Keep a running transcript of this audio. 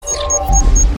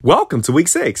Welcome to week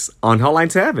 6 on Hotline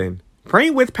to Heaven,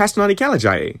 praying with Pastor Nani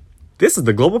Kalajaye. This is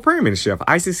the Global Prayer Ministry of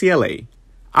ICCLA.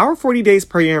 Our 40 days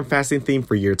prayer and fasting theme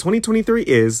for year 2023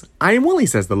 is I am willing,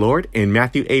 says the Lord, in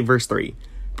Matthew 8 verse 3.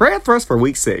 Prayer thrust for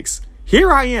week 6.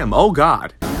 Here I am, O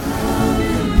God.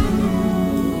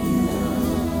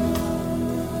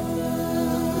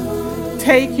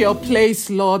 Take your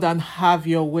place, Lord, and have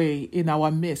your way in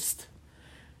our midst,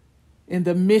 in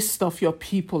the midst of your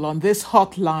people, on this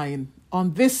hotline,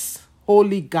 on this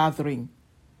holy gathering.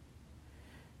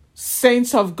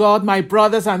 Saints of God, my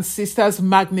brothers and sisters,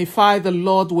 magnify the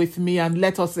Lord with me and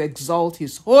let us exalt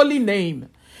his holy name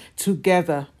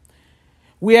together.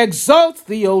 We exalt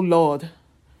thee, O Lord.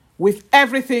 With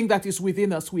everything that is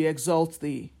within us, we exalt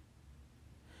thee.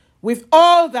 With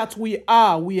all that we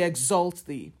are, we exalt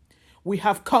thee. We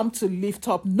have come to lift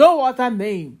up no other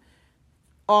name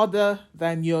other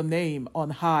than your name on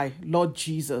high, Lord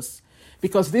Jesus,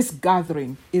 because this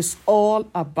gathering is all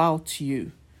about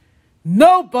you.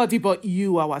 Nobody but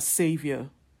you, our Savior.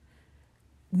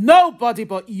 Nobody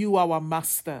but you, our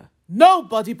Master.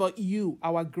 Nobody but you,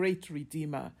 our great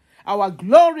Redeemer. Our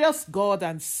glorious God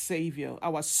and Savior,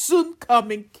 our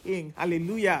soon-coming King,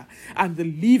 hallelujah, and the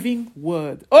living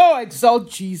Word. Oh, exalt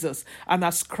Jesus and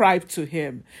ascribe to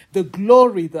him the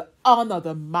glory, the honor,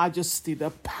 the majesty,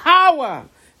 the power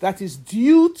that is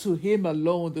due to him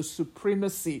alone, the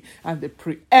supremacy and the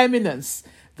preeminence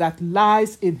that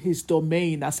lies in his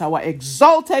domain as our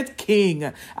exalted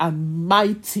King and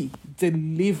mighty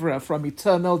deliverer from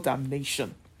eternal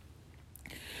damnation.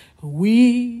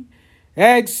 We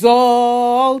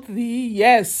exalt thee,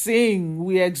 yes, sing,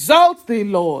 we exalt thee,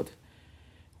 Lord.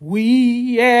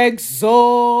 We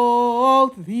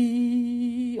exalt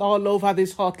thee all over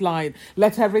this hotline.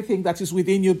 Let everything that is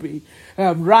within you be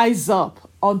rise up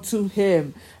unto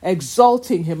him,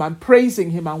 exalting him and praising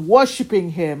him and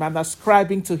worshiping him and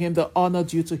ascribing to him the honor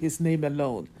due to his name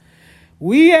alone.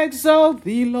 We exalt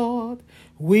thee, Lord.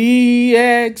 We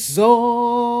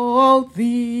exalt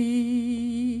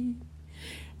thee.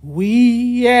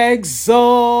 We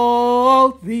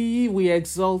exalt thee,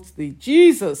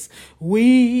 Jesus,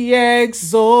 we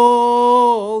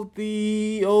exalt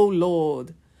thee, O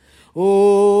Lord.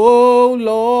 O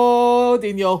Lord,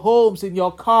 in your homes, in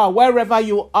your car, wherever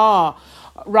you are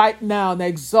right now, and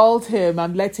exalt him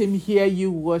and let him hear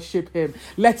you worship him.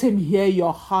 Let him hear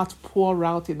your heart pour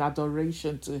out in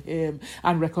adoration to him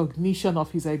and recognition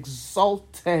of his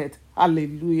exalted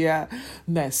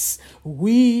hallelujah-ness.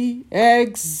 We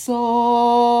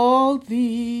exalt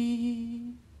thee.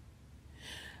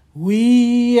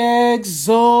 We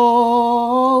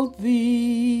exalt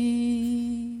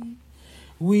thee.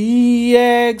 We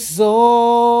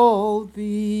exalt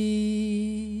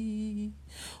thee.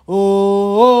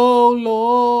 O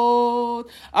Lord,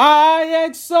 I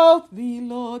exalt thee,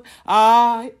 Lord.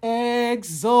 I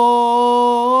exalt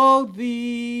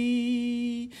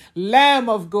thee. Lamb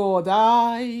of God,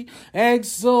 I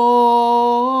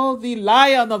exalt thee.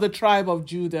 Lion of the tribe of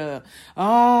Judah,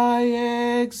 I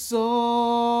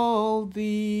exalt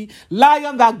thee.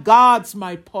 Lion that guards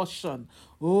my portion,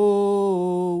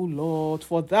 O Lord.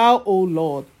 For thou, O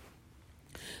Lord,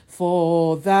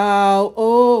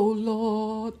 O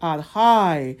Lord, art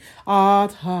high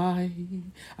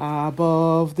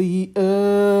above the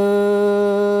earth.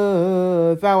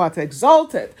 Thou art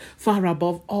exalted far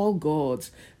above all gods.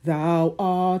 Thou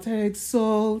art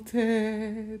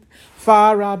exalted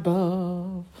far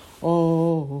above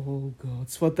all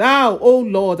gods. For thou, O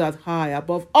Lord, art high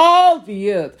above all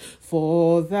the earth.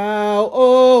 For thou,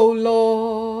 O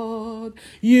Lord,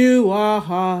 you are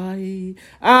high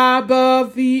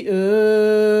above the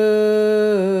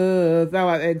earth. Thou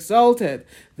art exalted.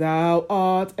 Thou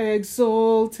art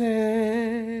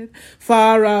exalted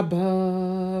far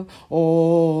above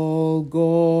all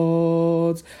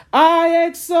gods. I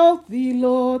exalt thee,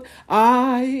 Lord.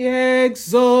 I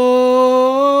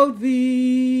exalt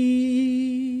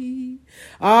thee.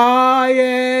 I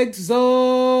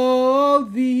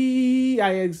exalt thee.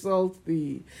 I exalt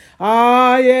thee.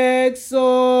 I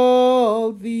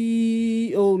exalt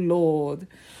thee, O Lord.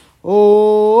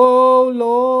 O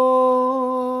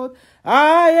Lord,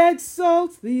 I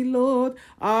exalt thee, Lord.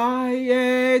 I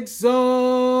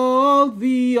exalt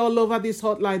thee. All over this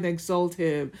hotline, exalt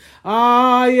him.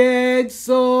 I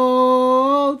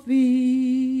exalt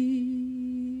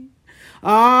thee.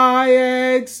 I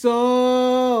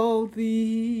exalt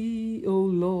thee, O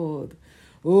Lord.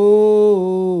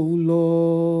 O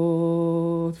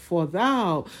Lord, for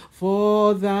thou,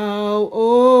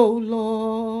 O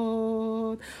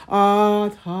Lord,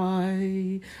 art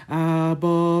high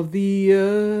above the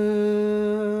earth.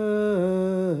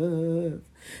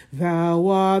 Thou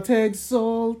art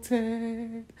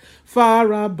exalted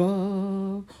far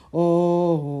above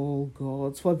all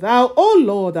gods. For thou, O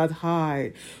Lord, art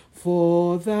high.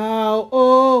 For thou,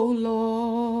 O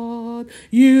Lord,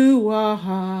 you are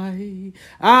high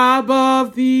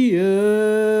above the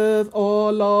earth,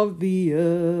 all of the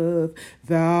earth.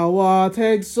 Thou art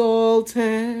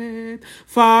exalted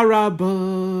far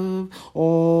above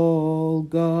all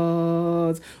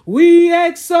gods. We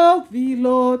exalt thee,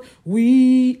 Lord.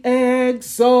 We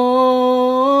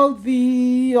exalt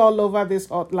thee. All over this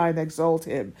hotline, exalt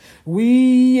him.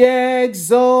 We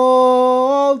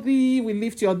exalt thee. We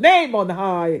lift your name on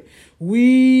high.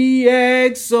 We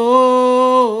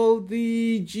exalt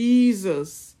thee,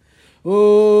 Jesus.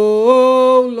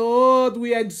 Oh Lord,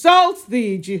 we exalt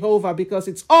thee, Jehovah, because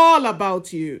it's all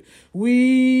about you.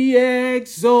 We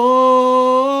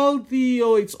exalt thee.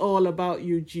 Oh, it's all about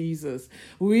you, Jesus.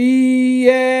 We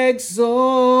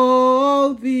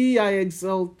exalt thee. I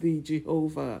exalt thee,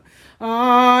 Jehovah.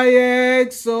 I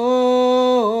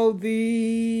exalt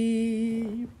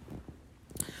thee.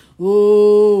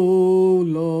 Oh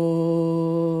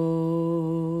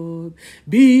Lord,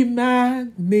 be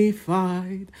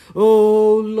magnified.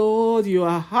 Oh Lord, you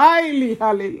are highly,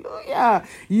 hallelujah,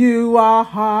 you are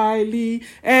highly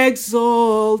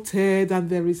exalted, and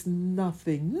there is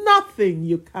nothing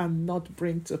you cannot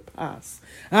bring to pass,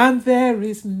 and there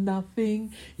is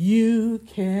nothing you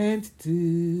can't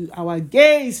do. Our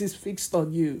gaze is fixed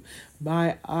on you.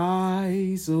 My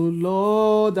eyes, O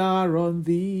Lord, are on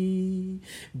thee.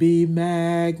 Be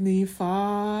magnified.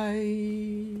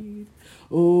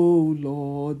 O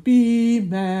Lord, be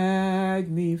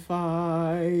magnified.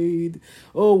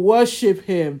 Oh, worship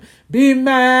him. Be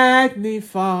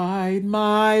magnified,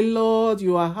 my Lord.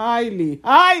 You are highly,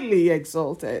 highly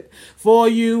exalted. For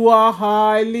you are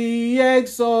highly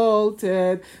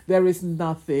exalted. There is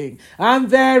nothing, and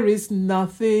there is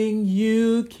nothing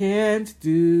you can't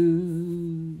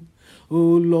do. O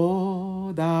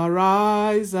Lord, our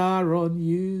eyes are on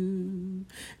you.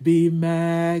 Be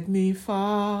magnified.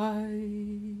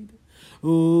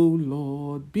 O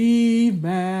Lord, be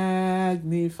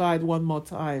magnified. One more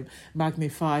time.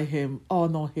 Magnify him,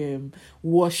 honor him,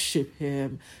 worship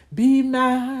him. Be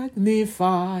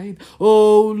magnified,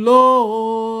 O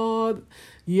Lord.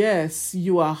 Yes,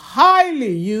 you are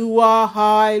highly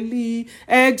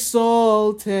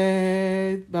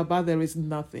exalted. Baba, there is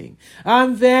nothing,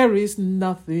 and there is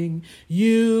nothing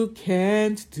you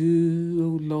can't do,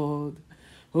 O Lord.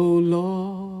 O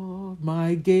Lord,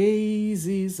 my gaze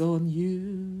is on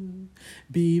you.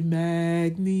 Be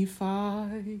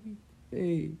magnified.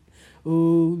 Hey.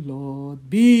 O Lord,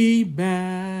 be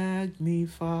magnified.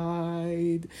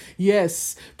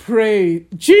 Yes, pray.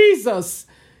 Jesus,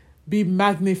 be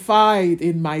magnified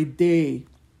in my day.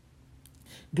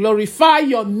 Glorify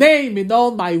your name in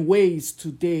all my ways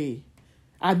today,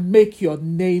 and make your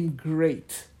name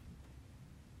great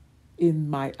in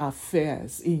my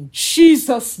affairs. In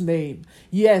Jesus' name,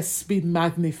 yes, be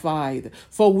magnified.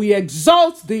 For we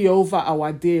exalt thee over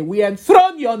our day. We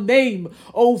enthrone your name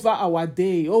over our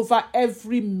day, over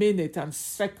every minute and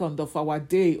second of our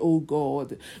day, O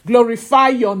God. Glorify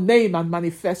your name and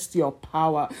manifest your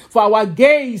power. For our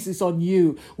gaze is on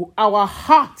you. Our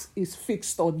heart is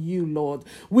fixed on you, Lord.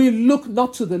 We look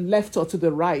not to the left or to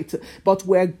the right, but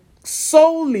we're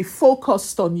solely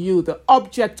focused on you, the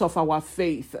object of our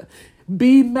faith.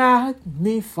 Be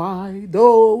magnified,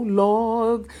 O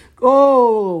Lord.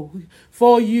 Oh,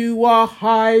 for you are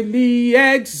highly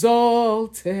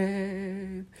exalted,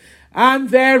 and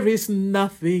there is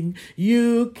nothing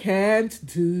you can't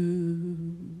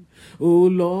do. O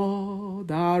Lord,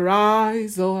 our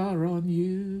eyes are on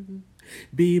you.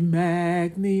 Be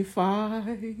magnified.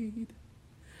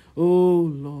 O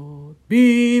Lord,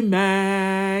 be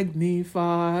magnified.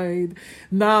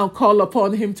 Now call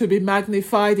upon him to be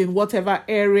magnified in whatever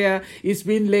area is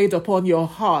being laid upon your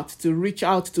heart, to reach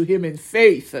out to him in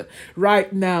faith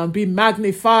right now. Be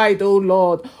magnified, O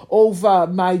Lord, over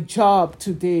my job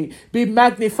today. Be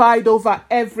magnified over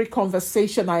every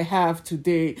conversation I have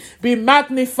today. Be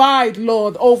magnified,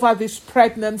 Lord, over this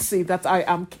pregnancy that I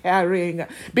am carrying.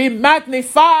 Be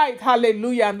magnified,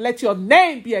 hallelujah, and let your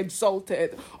name be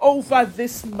exalted over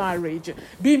this marriage.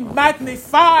 Be magnified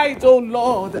magnified, O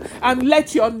Lord, and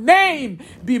let your name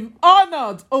be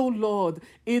honored, O Lord,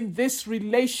 in this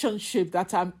relationship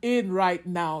that I'm in right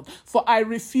now. For I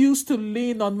refuse to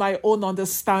lean on my own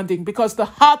understanding, because the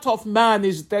heart of man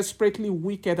is desperately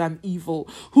wicked and evil.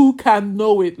 Who can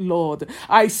know it, Lord?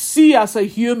 I see as a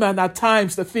human at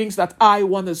times the things that I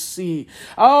want to see.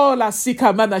 Oh, La Sika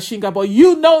Manashinga, but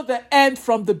you know the end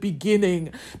from the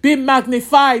beginning. Be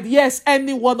magnified. Yes,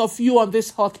 any one of you on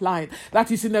this hotline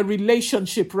that is in a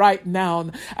relationship right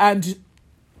now and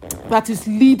that is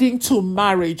leading to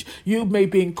marriage. You may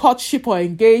be in courtship or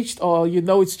engaged, or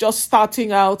it's just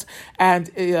starting out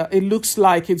and it looks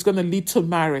like it's going to lead to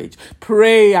marriage.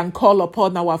 Pray and call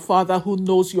upon our Father who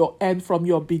knows your end from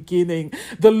your beginning,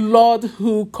 the Lord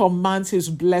who commands his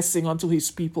blessing unto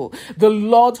his people, the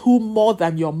Lord who more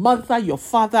than your mother, your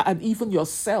father, and even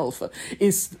yourself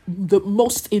is the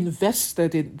most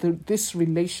invested in this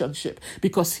relationship,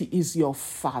 because he is your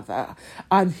Father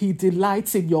and he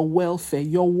delights in your welfare,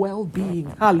 your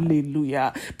well-being.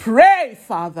 Hallelujah. Pray,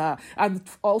 Father, and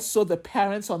also the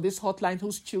parents on this hotline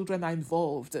whose children are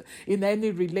involved in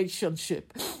any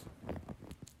relationship.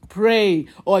 Pray,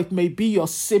 or it may be your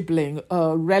sibling,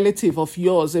 a relative of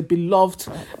yours, a beloved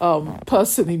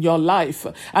person in your life,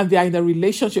 and they are in a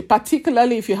relationship,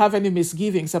 particularly if you have any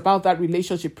misgivings about that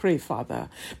relationship. Pray, Father,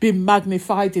 be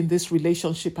magnified in this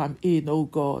relationship I'm in, oh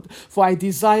God, for I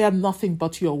desire nothing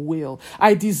but your will.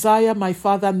 I desire, my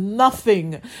Father,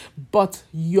 nothing but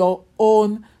your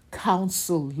own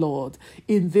counsel, Lord,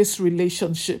 in this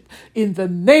relationship, in the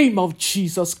name of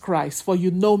Jesus Christ. For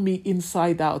you know me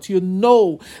inside out. You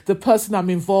know the person I'm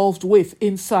involved with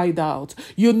inside out.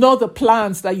 You know the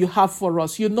plans that you have for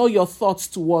us. You know your thoughts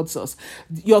towards us.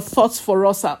 Your thoughts for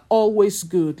us are always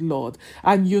good, Lord.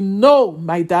 And you know,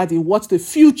 my daddy, what the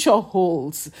future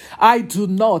holds. I do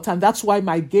not, and that's why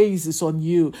my gaze is on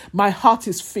you. My heart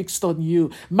is fixed on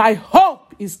you. My hope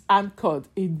is anchored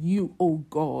in you, O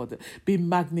God. Be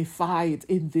magnified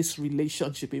in this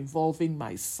relationship involving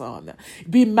my son.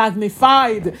 Be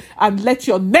magnified and let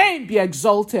your name be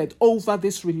exalted over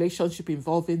this relationship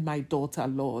involving my daughter,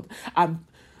 Lord. And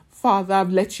Father,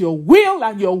 let your will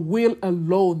and your will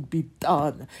alone be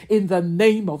done in the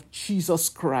name of Jesus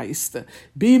Christ.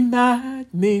 Be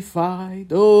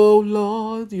magnified, O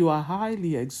Lord. You are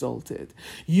highly exalted.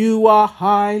 You are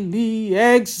highly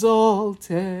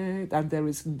exalted. And there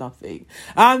is nothing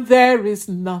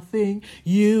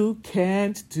you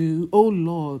can't do. O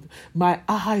Lord, my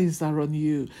eyes are on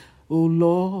you. O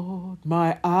Lord,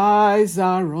 my eyes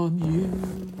are on you.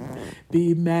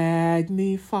 Be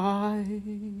magnified.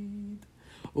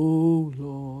 O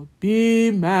Lord, be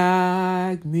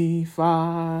magnified.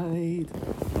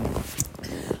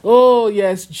 Oh,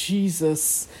 yes,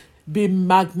 Jesus. Be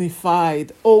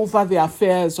magnified over the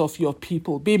affairs of your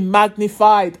people. Be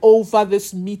magnified over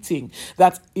this meeting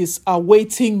that is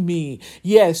awaiting me.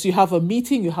 Yes, you have a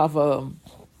meeting, you have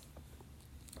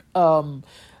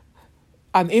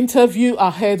an interview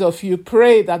ahead of you.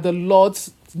 Pray that the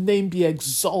Lord's name be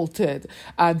exalted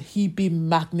and he be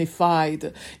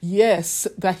magnified. Yes,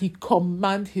 that he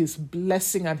command his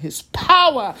blessing and his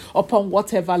power upon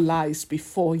whatever lies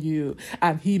before you,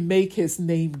 and he make his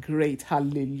name great.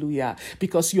 Hallelujah.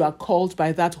 Because you are called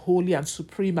by that holy and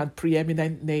supreme and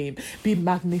preeminent name. Be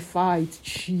magnified,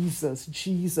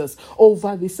 Jesus,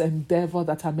 over this endeavor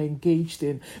that I'm engaged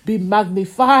in. Be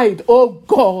magnified, oh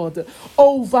God,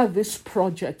 over this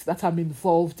project that I'm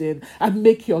involved in, and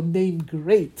make your name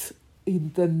great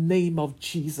in the name of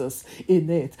Jesus in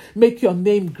it. Make your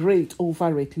name great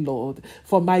over it, Lord.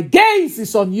 For my gaze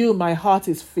is on you, my heart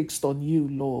is fixed on you,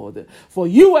 Lord. For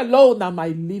you alone are my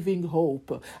living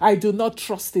hope. I do not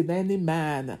trust in any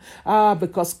man,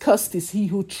 because cursed is he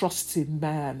who trusts in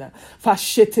man.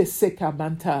 Fashete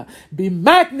sekamanta. Be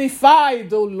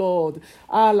magnified, O Lord,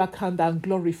 Alakanda, and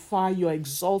glorify your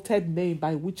exalted name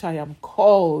by which I am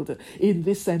called in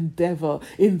this endeavor,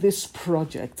 in this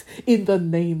project, in the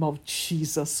name of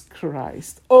Jesus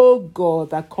Christ. Oh God,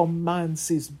 that commands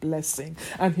his blessing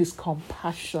and his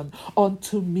compassion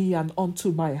unto me and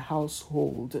unto my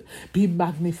household. Be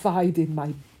magnified in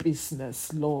my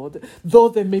business, Lord. Though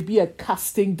there may be a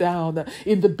casting down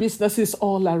in the businesses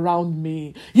all around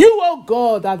me, you, oh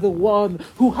God, are the one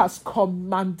who has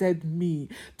commanded me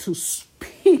to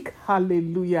speak,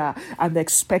 hallelujah, and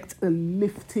expect a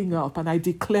lifting up. And I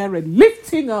declare a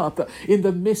lifting up in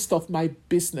the midst of my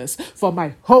business, for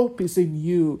my hope is in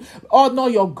you. Honor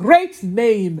your great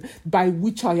name by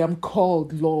which I am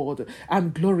called, Lord,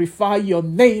 and glorify your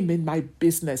name in my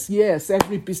business. Yes,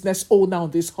 every business owner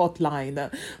on this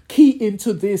hotline, Key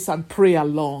into this and pray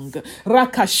along.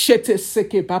 Rakashete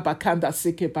seke babakanda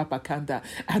seke babakanda,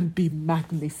 and be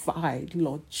magnified,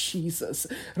 Lord Jesus.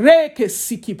 Reke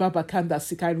siki babakanda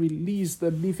sika. I release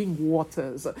the living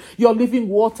waters, your living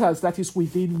waters that is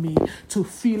within me, to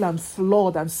fill and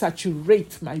flood and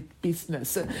saturate my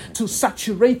business, to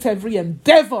saturate every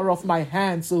endeavor of my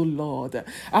hands, O Lord.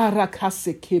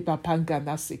 Arakaseke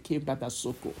babangana seke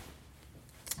badasoko.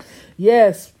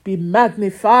 Yes, be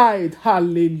magnified.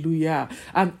 Hallelujah.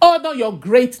 And honor your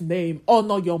great name.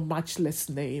 Honor your matchless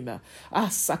name.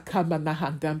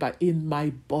 Asakamanahandamba in my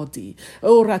body.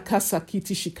 Oh,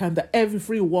 Rakasakiti Shikanda.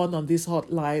 Everyone on this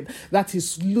hotline that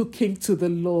is looking to the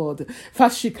Lord.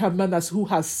 Fashikamanas, who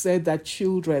has said that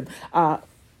children are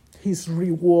his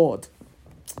reward.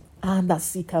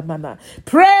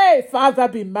 Pray, Father,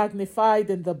 be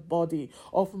magnified in the body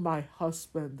of my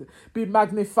husband. Be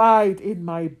magnified in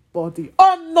my body.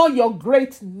 Honor your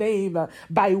great name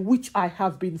by which I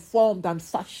have been formed and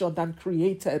fashioned and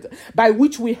created, by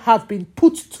which we have been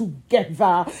put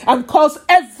together, and cause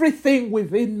everything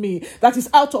within me that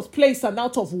is out of place and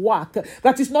out of whack,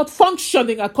 that is not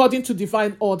functioning according to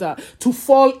divine order, to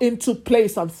fall into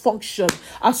place and function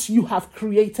as you have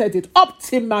created it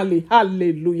optimally.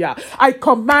 Hallelujah. I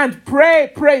command,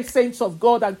 pray, saints of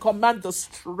God, and command the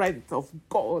strength of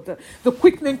God, the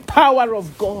quickening power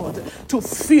of God to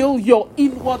fill your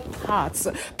inward parts,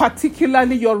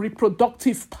 particularly your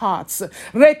reproductive parts.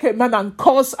 Recommend and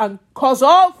cause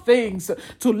all things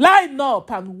to line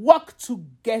up and work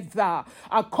together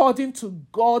according to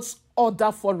God's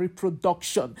order for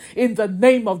reproduction in the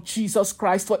name of Jesus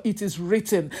Christ. For it is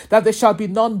written that there shall be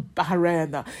none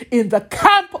barren in the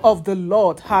camp of the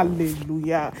Lord.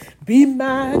 Hallelujah. Be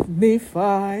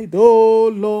magnified, O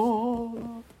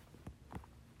Lord,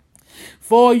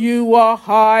 for you are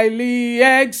highly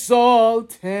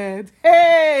exalted.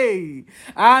 Hey,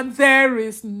 and there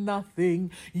is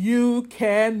nothing you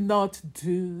cannot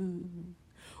do.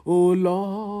 O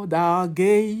Lord, our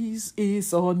gaze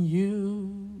is on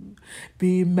you.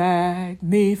 Be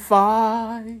magnified.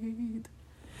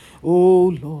 O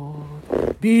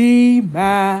Lord, be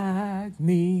magnified.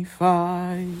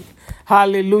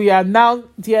 Hallelujah. Now,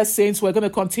 dear saints, we're going to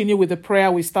continue with the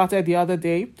prayer we started the other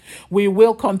day. We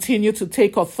will continue to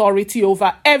take authority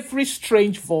over every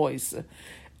strange voice,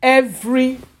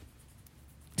 every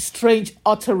strange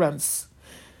utterance,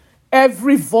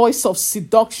 every voice of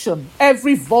seduction,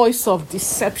 every voice of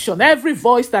deception, every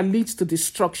voice that leads to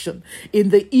destruction in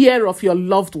the ear of your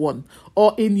loved one,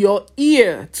 or in your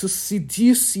ear to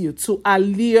seduce you, to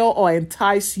allure or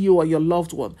entice you or your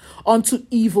loved one unto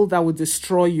evil that will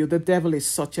destroy you. The devil is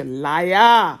such a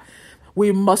liar.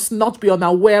 We must not be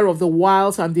unaware of the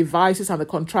wiles and devices and the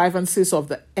contrivances of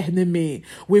the enemy.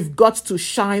 We've got to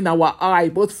shine our eye,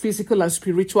 both physical and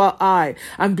spiritual eye,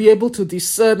 and be able to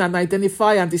discern and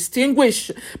identify and distinguish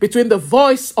between the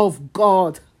voice of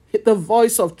God, the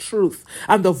voice of truth,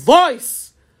 and the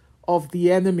voice of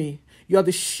the enemy. You're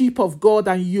the sheep of God,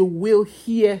 and you will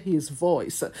hear his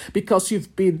voice because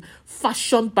you've been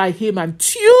fashioned by him and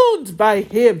tuned by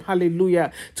him,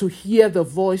 hallelujah, to hear the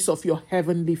voice of your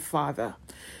heavenly Father.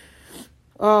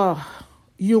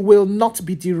 You will not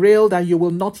be derailed, and you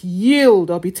will not yield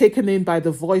or be taken in by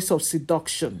the voice of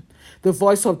seduction, the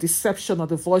voice of deception, or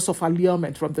the voice of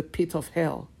allurement from the pit of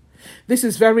hell. This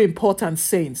is very important,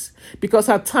 saints, because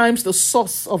at times the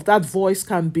source of that voice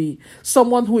can be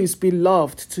someone who is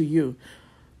beloved to you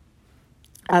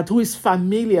and who is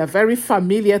familiar, very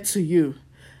familiar to you.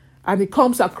 And it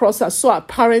comes across as so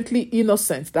apparently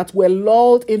innocent that we're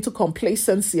lulled into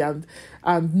complacency and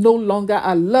no longer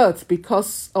alert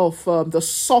because of the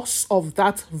source of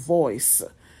that voice.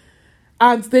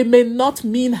 And they may not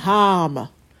mean harm.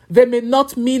 They may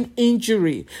not mean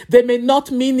injury. They may not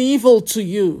mean evil to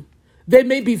you. They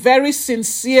may be very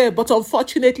sincere, but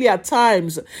unfortunately at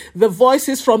times, the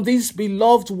voices from these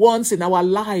beloved ones in our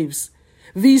lives,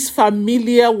 these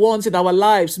familiar ones in our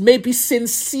lives, may be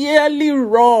sincerely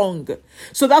wrong.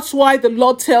 So that's why the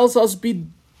Lord tells us, be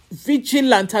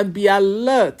vigilant and be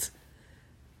alert.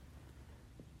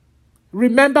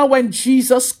 Remember when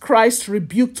Jesus Christ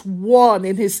rebuked one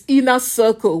in his inner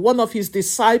circle, one of his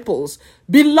disciples,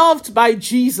 beloved by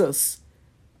Jesus,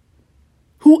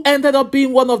 who ended up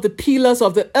being one of the pillars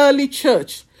of the early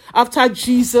church after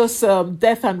Jesus'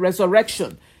 death and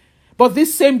resurrection. But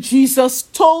this same Jesus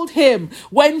told him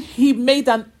when he made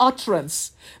an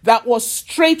utterance that was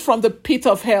straight from the pit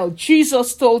of hell,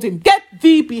 Jesus told him, "Get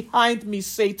thee behind me,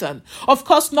 Satan." Of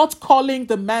course, not calling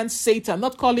the man Satan,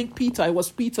 not calling Peter, it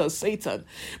was Peter, Satan,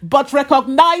 but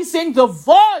recognizing the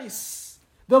voice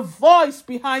The voice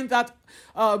behind that,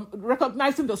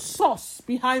 recognizing the source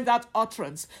behind that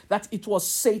utterance, that it was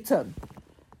Satan.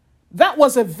 That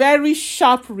was a very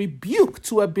sharp rebuke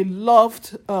to a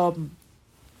beloved,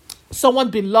 someone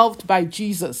beloved by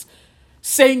Jesus,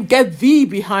 saying, "Get thee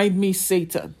behind me,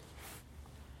 Satan."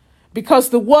 Because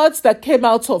the words that came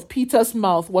out of Peter's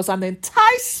mouth was an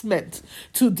enticement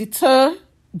to deter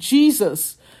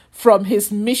Jesus from his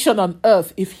mission on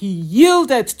earth if he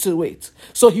yielded to it.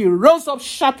 So he rose up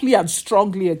sharply and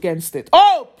strongly against it.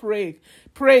 Oh, pray,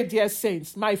 dear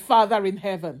saints, my Father in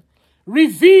heaven,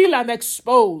 reveal and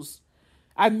expose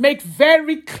and make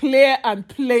very clear and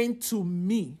plain to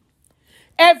me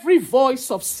every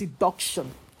voice of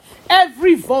seduction,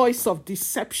 every voice of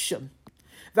deception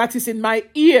that is in my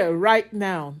ear right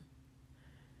now,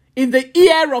 in the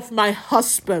ear of my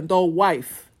husband or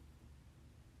wife,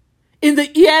 in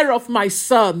the ear of my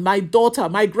son, my daughter,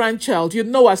 my grandchild. You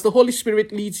know, as the Holy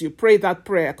Spirit leads you, pray that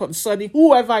prayer concerning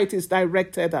whoever it is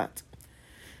directed at.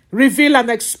 Reveal and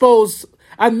expose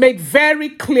and make very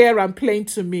clear and plain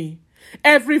to me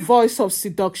every voice of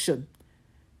seduction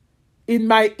in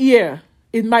my ear,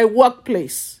 in my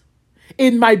workplace,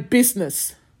 in my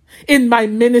business, in my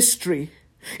ministry,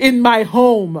 in my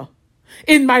home,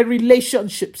 in my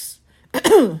relationships.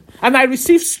 And I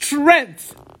receive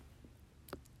strength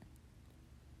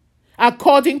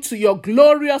according to your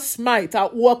glorious might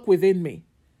at work within me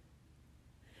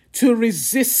to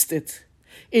resist it.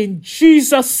 In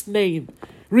Jesus' name,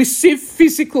 receive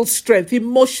physical strength,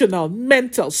 emotional,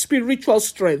 mental, spiritual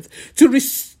strength to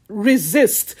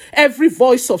resist every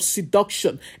voice of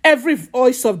seduction, every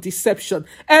voice of deception,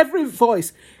 every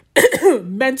voice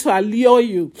meant to allure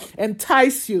you,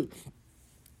 entice you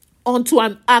onto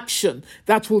an action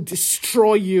that will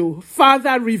destroy you.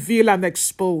 Father, reveal and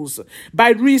expose by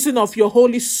reason of your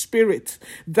Holy Spirit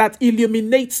that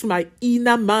illuminates my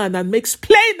inner man and makes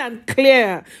plain and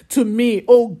clear to me,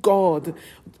 oh God,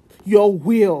 your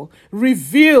will.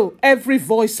 Reveal every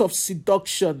voice of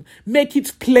seduction. Make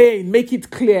it plain, make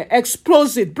it clear,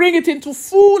 expose it, bring it into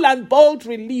full and bold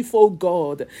relief, oh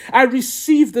God. I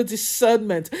receive the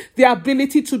discernment, the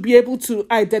ability to be able to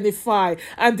identify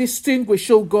and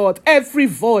distinguish, oh God, every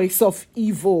voice of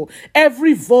evil,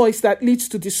 every voice that leads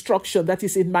to destruction that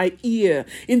is in my ear,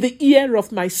 in the ear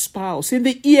of my spouse, in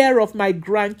the ear of my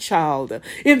grandchild,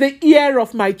 in the ear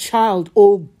of my child,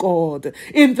 oh God,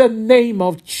 in the name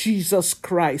of Jesus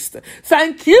Christ.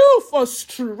 Thank you for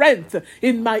strength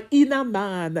in my inner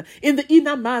man, in the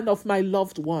inner man of my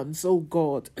loved ones, oh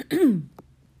God.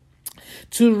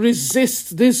 To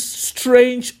resist this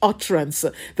strange utterance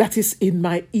that is in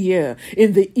my ear,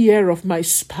 in the ear of my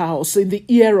spouse, in the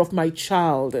ear of my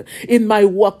child, in my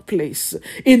workplace,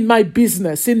 in my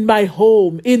business, in my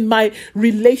home, in my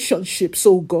relationships,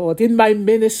 oh God, in my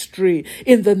ministry,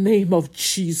 in the name of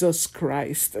Jesus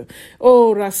Christ.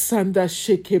 Oh, Rasanda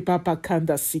Sheke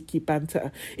Babakanda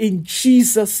Sikipanta. In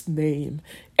Jesus' name,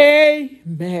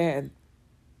 amen.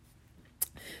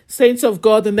 Saints of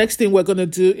God, the next thing we're going to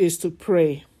do is to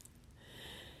pray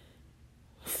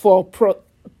for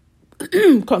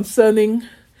concerning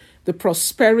the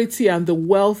prosperity and the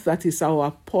wealth that is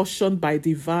our portion by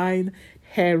divine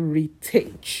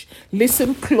heritage.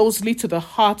 Listen closely to the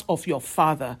heart of your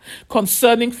Father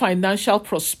concerning financial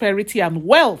prosperity and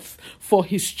wealth for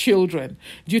his children.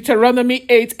 Deuteronomy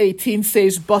 8:18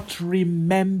 says, "But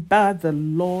remember the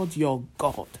Lord your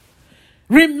God."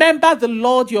 Remember the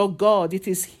Lord your God. It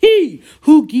is he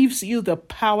who gives you the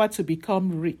power to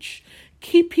become rich,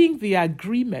 keeping the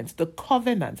agreement, the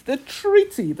covenant, the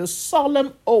treaty, the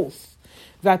solemn oath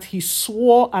that he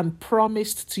swore and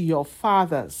promised to your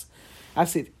fathers,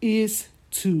 as it is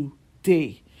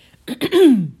today.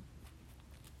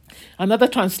 Another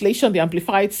translation, the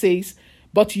Amplified, says,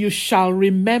 "But you shall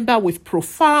remember with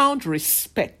profound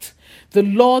respect the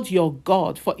Lord your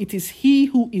God, for it is he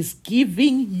who is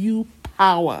giving you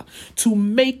power to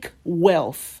make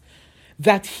wealth,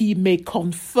 that he may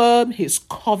confirm his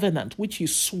covenant, which he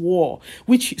swore,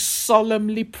 which he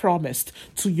solemnly promised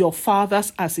to your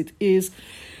fathers as it is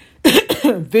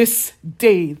this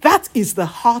day." That is the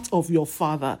heart of your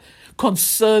Father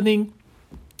concerning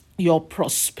your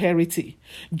prosperity.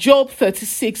 Job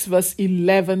 36 verse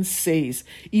 11 says,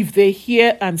 "If they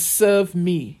hear and serve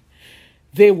me,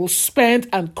 they will spend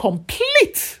and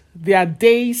complete their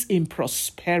days in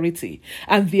prosperity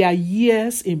and their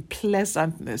years in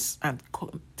pleasantness and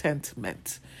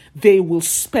contentment." They will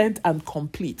spend and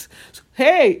complete.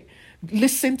 Hey,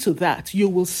 listen to that. You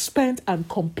will spend and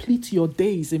complete your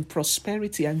days in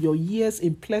prosperity and your years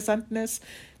in pleasantness,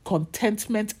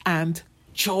 contentment, and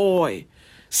joy.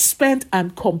 Spend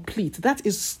and complete.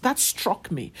 That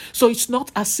struck me. So it's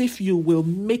not as if you will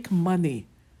make money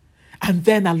and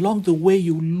then along the way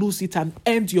you lose it and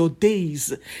end your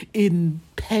days in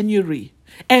penury,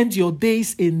 end your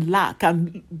days in lack,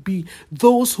 and be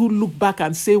those who look back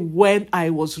and say, when I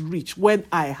was rich, when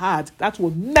I had. That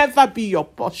will never be your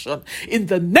portion. In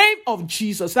the name of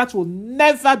Jesus, that will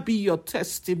never be your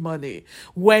testimony.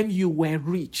 When you were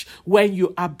rich, when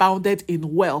you abounded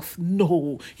in wealth,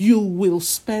 no, you will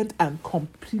spend and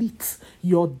complete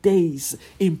your days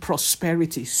in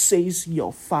prosperity, says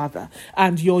your Father,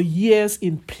 and your years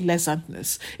in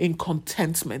pleasantness, in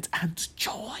contentment and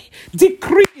joy.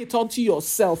 Decree it unto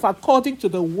yourself according to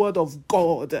the word of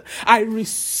God. I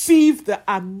receive the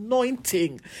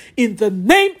anointing in the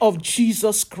name of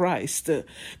Jesus Christ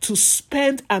to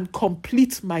spend and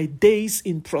complete my days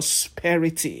in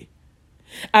prosperity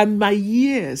and my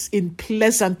years in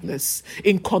pleasantness,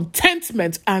 in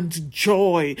contentment and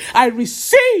joy. I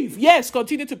receive, yes,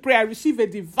 continue to pray. I receive a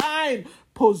divine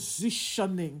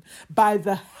positioning by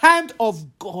the hand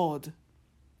of God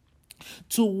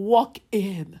to walk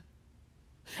in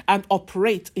and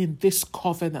operate in this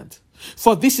covenant.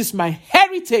 For this is my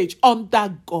heritage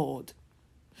under God,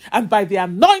 and by the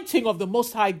anointing of the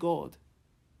Most High God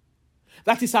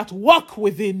that is at work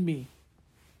within me.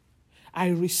 I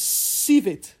receive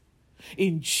it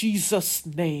in Jesus'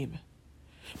 name.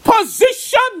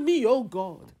 Position me, O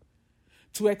God,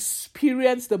 to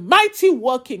experience the mighty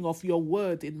working of your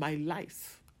word in my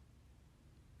life.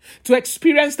 To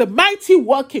experience the mighty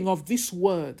working of this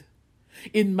word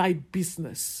in my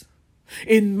business,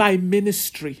 in my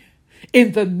ministry,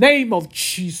 in the name of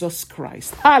Jesus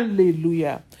Christ.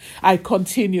 Hallelujah. I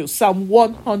continue. Psalm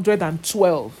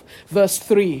 112, verse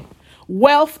 3.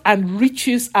 Wealth and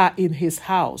riches are in his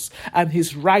house, and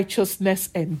his righteousness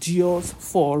endures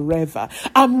forever.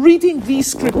 I'm reading these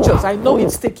scriptures. I know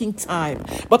it's taking time,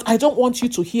 but I don't want you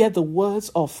to hear the words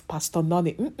of Pastor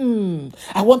Noni.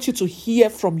 I want you to hear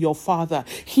from your Father.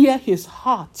 Hear his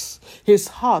heart. His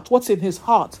heart. What's in his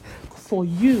heart for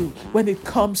you when it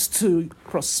comes to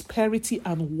prosperity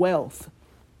and wealth?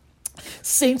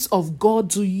 Saints of God,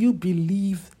 do you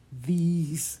believe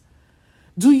these?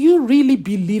 Do you really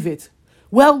believe it?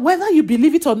 Well, whether you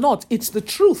believe it or not, it's the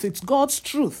truth. It's God's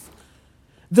truth.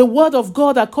 The word of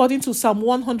God, according to Psalm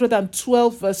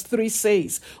 112, verse 3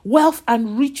 says, wealth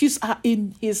and riches are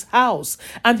in his house,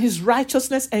 and his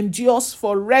righteousness endures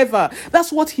forever. That's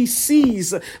what he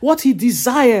sees, what he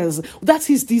desires. That's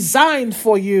his design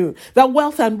for you, that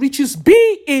wealth and riches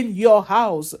be in your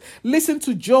house. Listen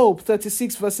to Job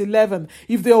 36, verse 11.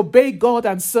 If they obey God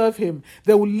and serve him,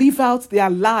 they will live out their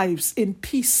lives in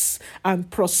peace and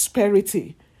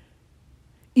prosperity.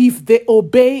 If they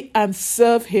obey and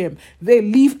serve him, they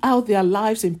live out their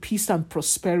lives in peace and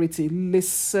prosperity.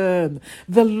 Listen,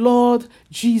 the Lord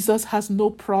Jesus has no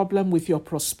problem with your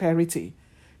prosperity.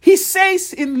 He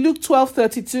says in Luke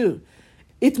 12:32,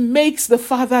 it makes the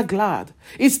Father glad.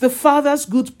 It's the Father's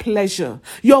good pleasure.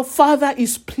 Your Father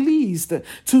is pleased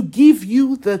to give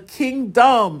you the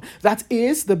kingdom. That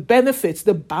is the benefits,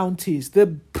 the bounties, the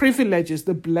privileges,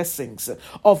 the blessings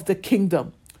of the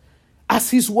kingdom.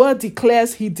 As his word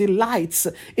declares, he delights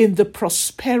in the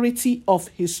prosperity of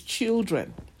his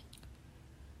children.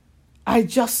 I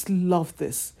just love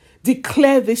this.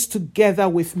 Declare this together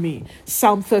with me.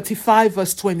 Psalm 35,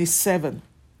 verse 27.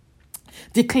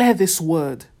 Declare this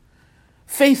word.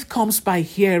 Faith comes by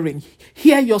hearing.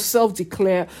 Hear yourself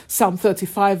declare Psalm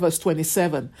 35, verse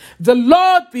 27. The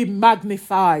Lord be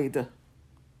magnified,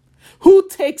 who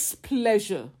takes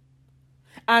pleasure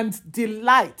and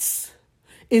delights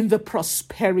in the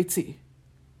prosperity,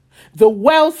 the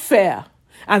welfare,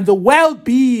 and the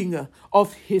well-being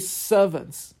of his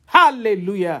servants.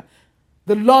 Hallelujah.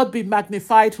 The Lord be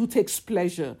magnified, who takes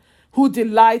pleasure, who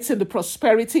delights in the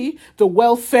prosperity, the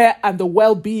welfare, and the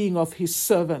well-being of his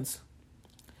servants.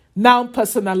 Now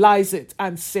personalize it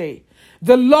and say,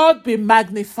 the Lord be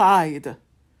magnified,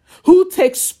 who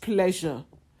takes pleasure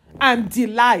and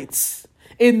delights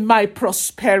in my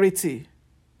prosperity,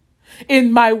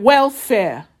 in my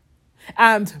welfare,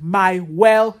 and my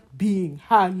well-being.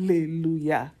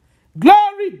 Hallelujah.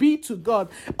 Glory be to God.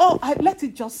 Let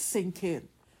it just sink in.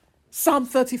 Psalm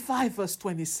 35, verse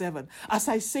 27. As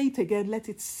I say it again, let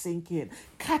it sink in.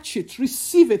 Catch it,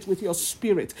 receive it with your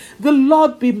spirit. The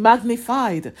Lord be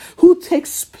magnified, who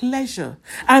takes pleasure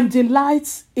and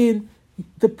delights in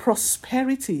the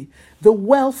prosperity, the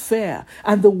welfare,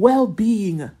 and the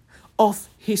well-being of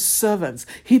his servants.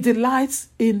 He delights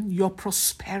in your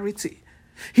prosperity.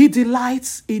 He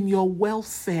delights in your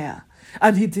welfare.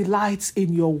 and He delights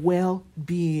in your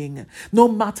well-being. No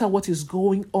matter what is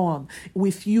going on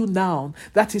with you now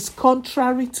that is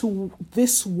contrary to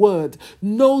this word,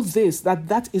 know this,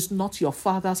 that is not your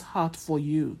Father's heart for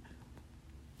you.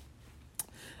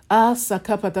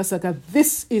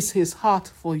 This is His heart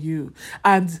for you.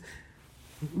 And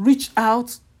reach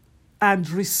out and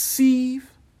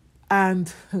receive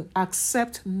and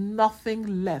accept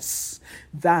nothing less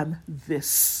than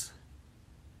this.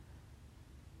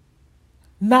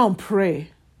 Now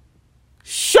pray.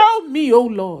 Show me, O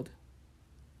Lord.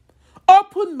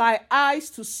 Open my eyes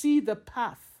to see the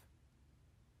path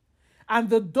and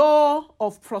the door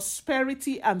of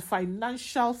prosperity and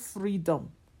financial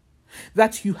freedom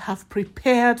that you have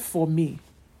prepared for me.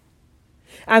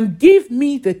 And give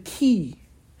me the key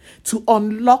to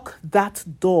unlock that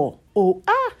door. Oh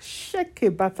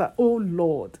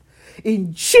Lord.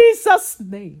 In Jesus'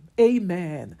 name,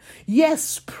 amen.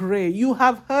 Yes, pray. You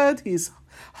have heard His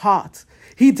heart.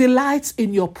 He delights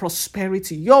in your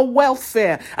prosperity, your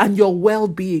welfare, and your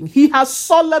well-being. He has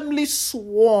solemnly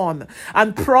sworn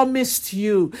and promised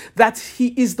you that He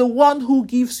is the one who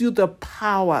gives you the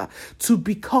power to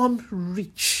become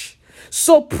rich.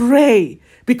 So pray,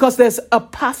 because there's a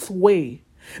pathway.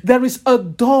 There is a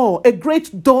door, a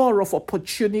great door of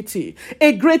opportunity,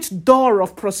 a great door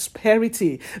of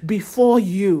prosperity before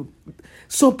you.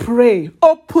 So pray,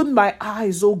 open my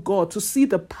eyes, O God, to see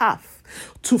the path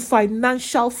to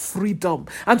financial freedom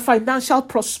and financial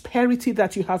prosperity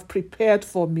that you have prepared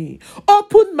for me.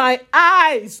 Open my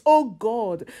eyes, oh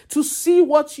God, to see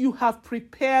what you have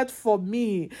prepared for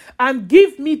me and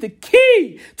give me the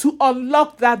key to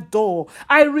unlock that door.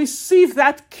 I receive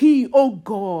that key, oh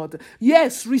God.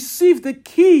 Yes, receive the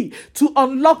key to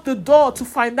unlock the door to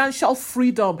financial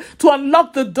freedom, to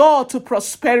unlock the door to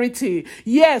prosperity.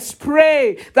 Yes,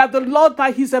 pray that the Lord,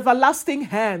 by His everlasting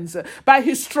hands, by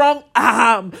His strong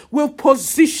arm, will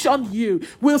position you,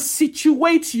 will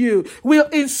situate you, will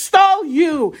install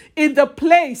you in the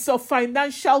place of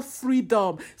financial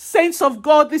freedom. Saints of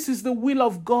God, this is the will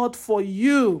of God for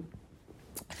you.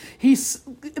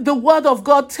 The word of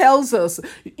God tells us,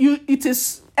 it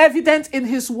is evident in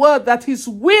His word that His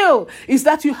will is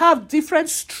that you have different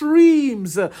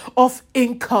streams of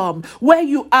income where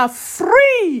you are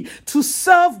free to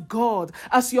serve God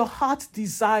as your heart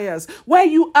desires, where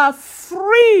you are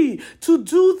free to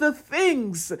do the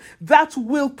things that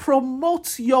will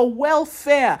promote your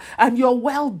welfare and your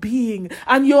well-being,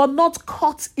 and you're not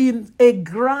caught in a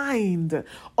grind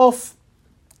of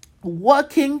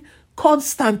working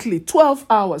constantly 12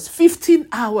 hours, 15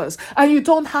 hours, and you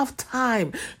don't have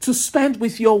time to spend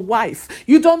with your wife.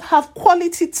 You don't have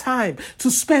quality time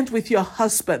to spend with your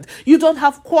husband. You don't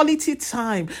have quality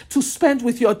time to spend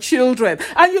with your children,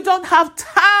 and you don't have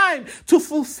time to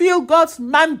fulfill God's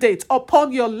mandate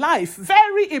upon your life.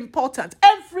 Very important.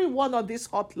 Everyone on this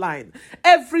hotline,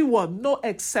 everyone, no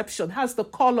exception, has the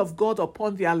call of God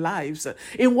upon their lives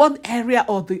in one area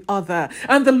or the other.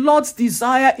 And the Lord's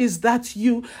desire is that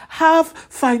you have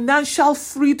financial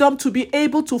freedom to be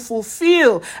able to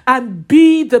fulfill and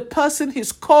be the person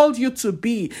He's called you to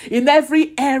be in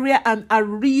every area and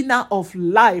arena of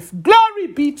life. Glory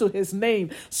be to His name.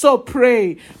 So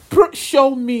pray,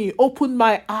 show me, open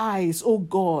my eyes, oh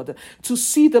God, to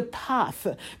see the path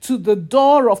to the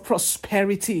door of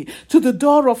prosperity, to the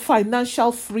door of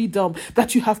financial freedom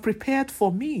that you have prepared for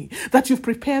me, that you've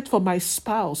prepared for my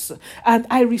spouse. And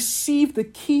I receive the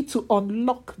key to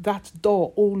unlock that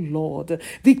door, oh Lord.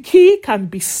 The key can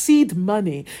be seed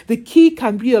money. The key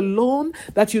can be a loan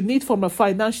that you need from a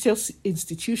financial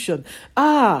institution.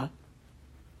 The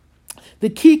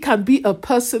key can be a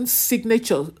person's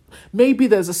signature. Maybe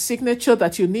there's a signature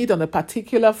that you need on a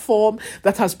particular form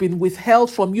that has been withheld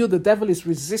from you. The devil is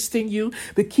resisting you.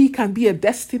 The key can be a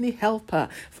destiny helper.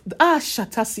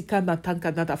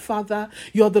 Father,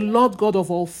 you're the Lord God of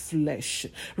all flesh.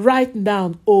 Right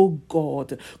now, oh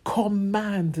God,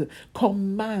 command,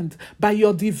 by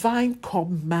your divine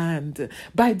command,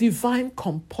 by divine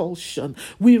compulsion,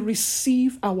 we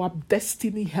receive our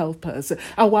destiny helpers,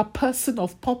 our person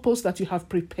of purpose that you have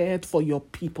prepared for your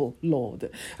people,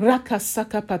 Lord.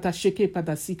 Rakasaka patasheke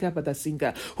padasika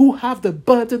padasinga, who have the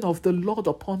burden of the Lord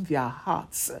upon their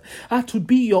hearts, to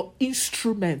be your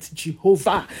instrument,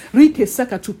 Jehovah.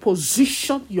 Rikesaka, to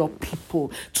position your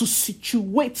people, to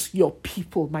situate your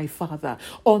people, my Father,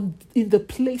 in the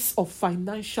place of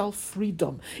financial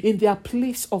freedom, in their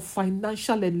place of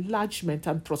financial enlargement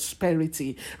and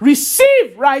prosperity.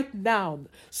 Receive right now,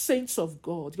 saints of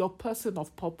God, your person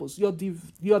of purpose,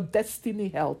 your destiny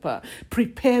helper,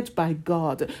 prepared by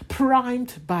God,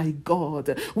 primed by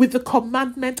God, with the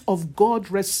commandment of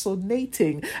God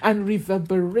resonating and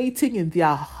reverberating in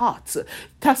their hearts.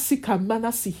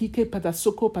 Tasikamana sihike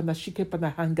padasoko panashike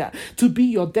panahanga, to be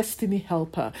your destiny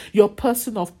helper, your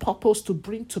person of purpose to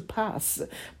bring to pass.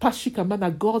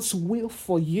 Pashikamana, God's will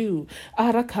for you.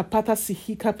 Arakapata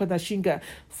sihika panashinga,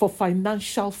 for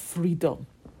financial freedom.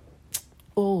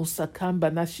 Oh, Sakamba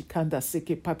Nashikanda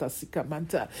Seke Pata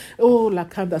Sikamanta. Oh,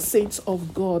 Lakanda, saints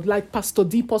of God, like Pastor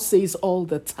Deepo says all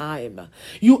the time,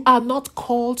 you are not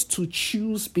called to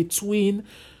choose between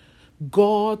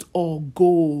God or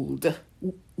gold.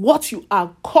 What you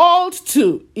are called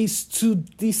to is to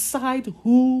decide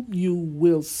whom you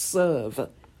will serve.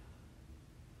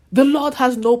 The Lord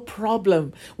has no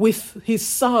problem with his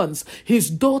sons, his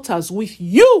daughters, with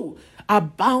you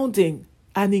abounding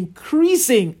and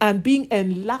increasing and being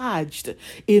enlarged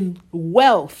in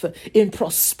wealth, in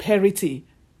prosperity.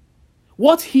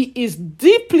 What he is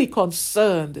deeply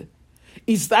concerned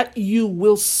is that you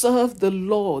will serve the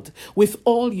Lord with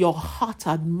all your heart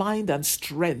and mind and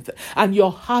strength, and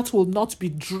your heart will not be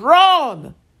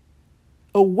drawn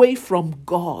away from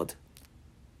God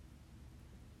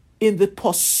in the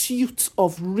pursuit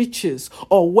of riches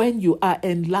or when you are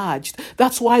enlarged.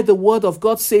 That's why the word of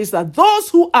God says that those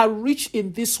who are rich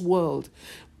in this world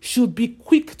should be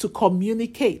quick to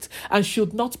communicate and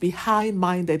should not be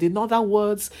high-minded. In other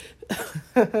words,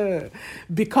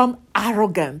 become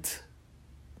arrogant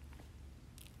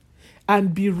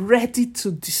and be ready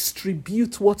to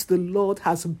distribute what the Lord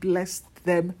has blessed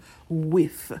them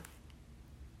with.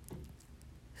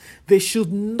 They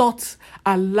should not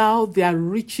allow their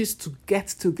riches to get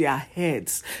to their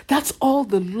heads. That's all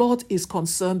the Lord is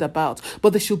concerned about.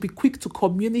 But they should be quick to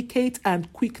communicate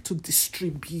and quick to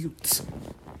distribute.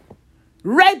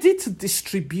 Ready to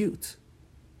distribute.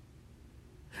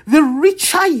 The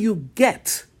richer you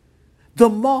get, the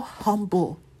more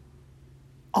humble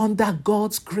under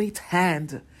God's great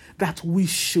hand that we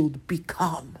should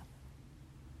become.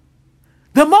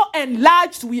 The more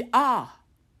enlarged we are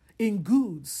in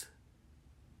goods,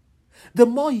 the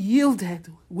more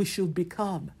yielded we should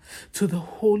become to the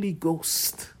Holy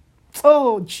Ghost.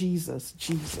 Oh, Jesus,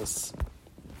 Jesus.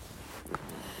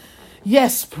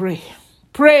 Yes, pray.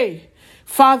 Pray.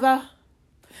 Father,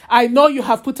 I know you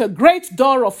have put a great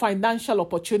door of financial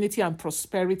opportunity and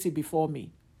prosperity before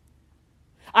me.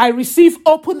 I receive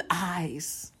open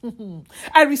eyes.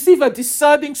 I receive a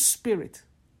discerning spirit.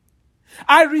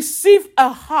 I receive a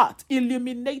heart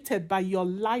illuminated by your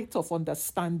light of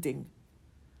understanding,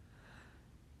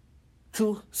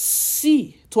 to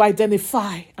see, to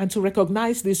identify, and to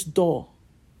recognize this door,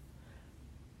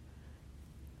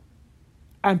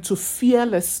 and to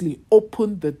fearlessly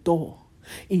open the door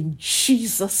in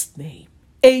Jesus' name.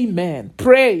 Amen.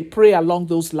 Pray along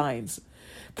those lines.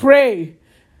 Pray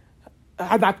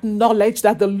and acknowledge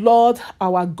that the Lord,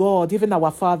 our God, even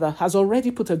our Father, has already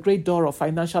put a great door of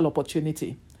financial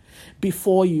opportunity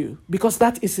before you, because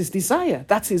that is his desire.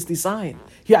 That's his design.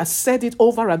 He has said it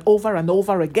over and over and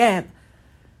over again.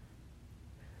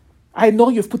 I know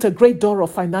you've put a great door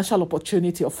of financial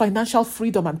opportunity, of financial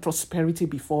freedom and prosperity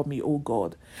before me, oh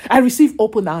God. I receive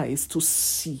open eyes to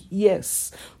see.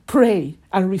 Yes, pray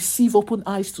and receive open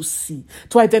eyes to see,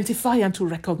 to identify and to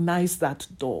recognize that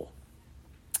door.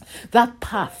 That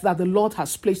path that the Lord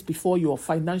has placed before you of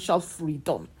financial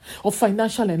freedom, of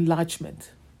financial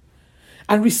enlargement.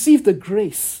 And receive the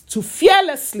grace to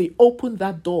fearlessly open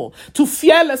that door, to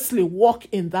fearlessly walk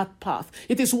in that path.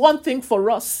 It is one thing for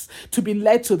us to be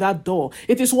led to that door.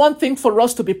 It is one thing for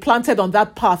us to be planted on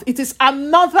that path. It is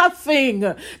another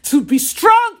thing to be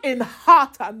strong in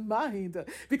heart and mind,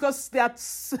 because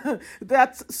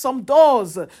there's some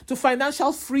doors to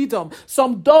financial freedom,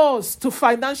 some doors to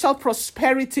financial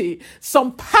prosperity,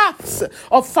 some paths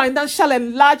of financial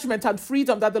enlargement and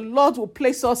freedom that the Lord will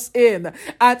place us in,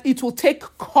 and it will take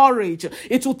courage.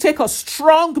 It will take a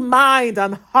strong mind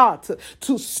and heart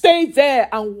to stay there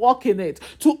and walk in it,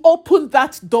 to open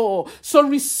that door. So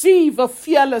receive a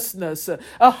fearlessness,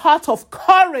 a heart of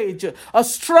courage, a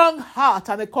strong heart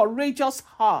and a courageous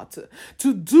heart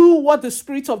to do what the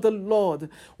Spirit of the Lord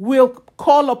will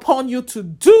call upon you to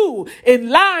do in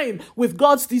line with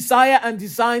God's desire and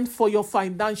design for your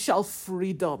financial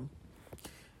freedom.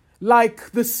 Like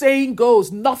the saying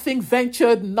goes, nothing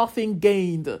ventured, nothing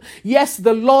gained. Yes,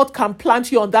 the Lord can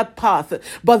plant you on that path,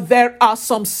 but there are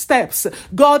some steps,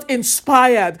 God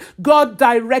inspired, God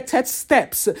directed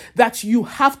steps that you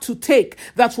have to take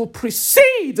that will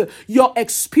precede your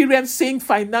experiencing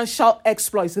financial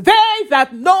exploits. They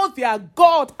that know their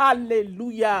God,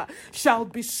 hallelujah, shall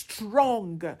be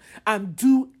strong and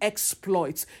do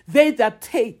exploits. They that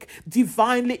take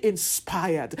divinely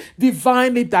inspired,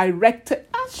 divinely directed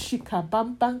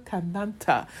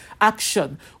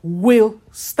action will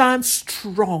stand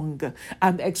strong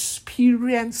and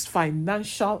experience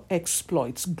financial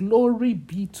exploits. Glory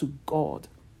be to God.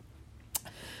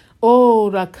 Oh,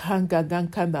 Rakanga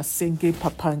Gankana Senge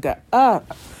Papanga.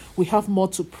 We have more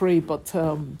to pray, but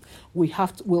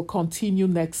we'll continue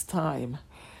next time.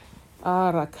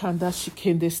 Rakanda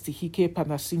Shikende Stihike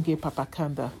Panasinge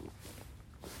Papakanda.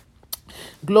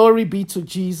 Glory be to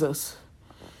Jesus.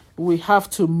 We have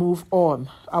to move on.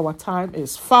 Our time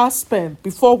is fast spent.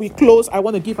 Before we close, I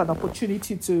want to give an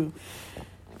opportunity to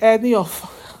any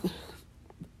of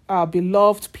our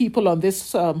beloved people on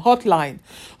this hotline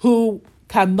who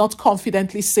cannot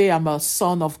confidently say, I'm a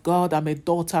son of God, I'm a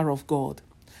daughter of God.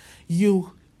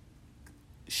 You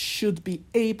should be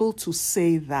able to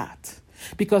say that,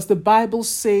 because the Bible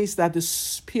says that the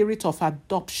spirit of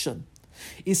adoption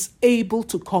is able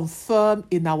to confirm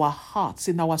in our hearts,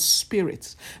 in our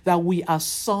spirits, that we are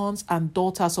sons and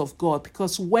daughters of God.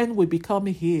 Because when we become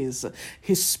His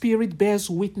Spirit bears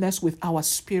witness with our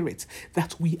spirit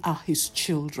that we are His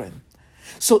children.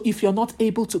 So if you're not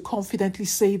able to confidently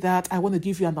say that, I want to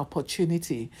give you an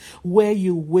opportunity where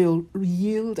you will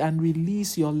yield and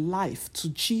release your life to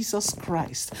Jesus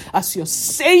Christ as your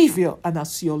Savior and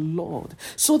as your Lord,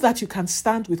 so that you can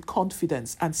stand with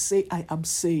confidence and say, I am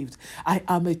saved. I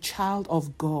am a child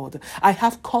of God. I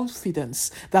have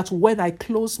confidence that when I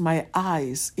close my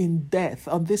eyes in death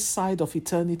on this side of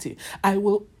eternity, I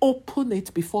will open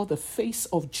it before the face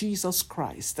of Jesus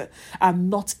Christ and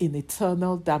not in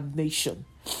eternal damnation.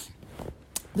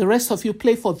 The rest of you,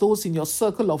 play for those in your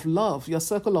circle of love, your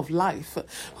circle of life,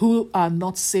 who are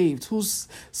not saved, whose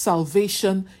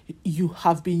salvation you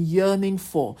have been yearning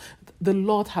for. The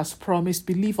Lord has promised,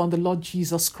 believe on the Lord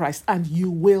Jesus Christ and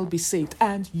you will be saved,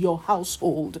 and your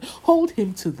household. Hold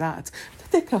Him to that.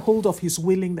 Take a hold of His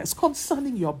willingness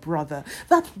concerning your brother,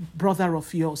 that brother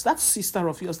of yours, that sister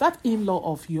of yours, that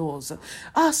in-law of yours,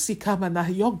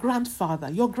 Asikamana, your grandfather,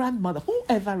 your grandmother,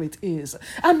 whoever it is,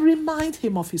 and remind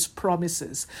him of His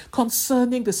promises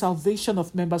concerning the salvation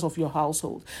of members of your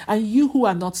household. And you who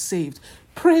are not saved,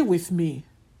 pray with me.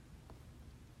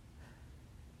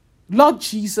 Lord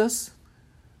Jesus,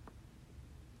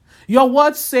 your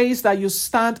word says that you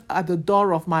stand at the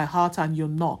door of my heart and you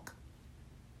knock.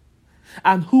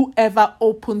 And whoever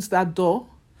opens that door,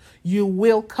 you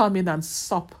will come in and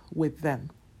sup with them.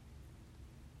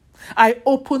 I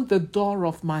open the door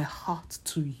of my heart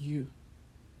to you,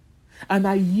 and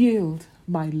I yield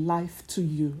my life to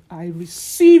you. I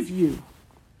receive you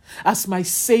as my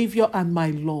Savior and my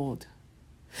Lord,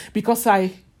 because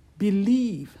I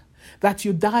believe that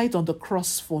you died on the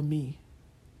cross for me.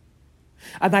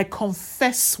 And I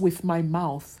confess with my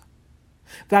mouth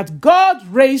that God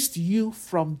raised you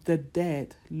from the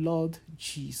dead, Lord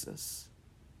Jesus.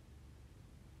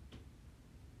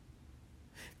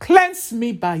 Cleanse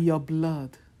me by your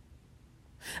blood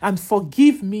and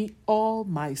forgive me all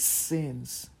my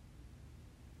sins,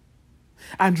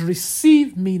 and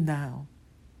receive me now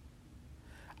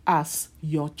as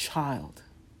your child.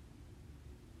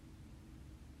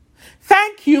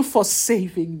 Thank you for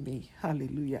saving me.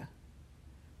 Hallelujah.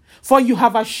 For you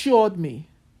have assured me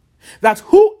that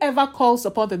whoever calls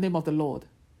upon the name of the Lord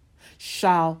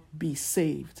shall be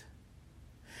saved.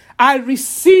 I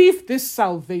receive this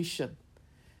salvation,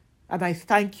 and I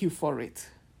thank you for it.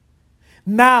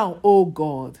 Now, O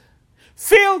God,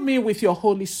 fill me with your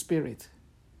Holy Spirit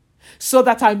so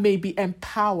that I may be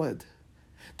empowered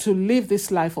to live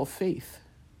this life of faith.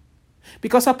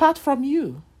 Because apart from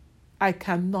you, I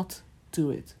cannot do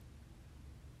it.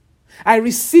 I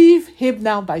receive Him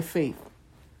now by faith,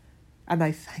 and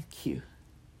I thank you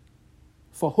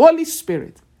for Holy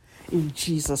Spirit in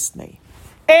Jesus' name.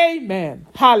 Amen.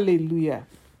 Hallelujah.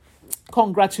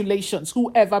 Congratulations,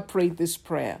 whoever prayed this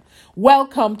prayer.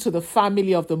 Welcome to the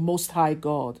family of the Most High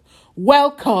God.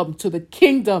 Welcome to the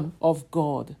kingdom of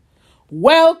God.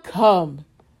 Welcome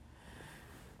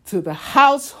to the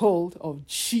household of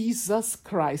Jesus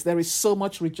Christ. There is so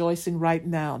much rejoicing right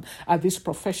now at this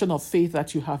profession of faith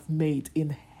that you have made in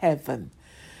heaven.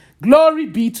 Glory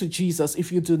be to Jesus.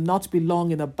 If you do not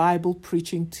belong in a Bible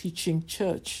preaching, teaching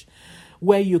church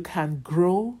where you can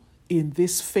grow in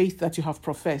this faith that you have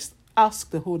professed,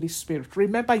 ask the Holy Spirit.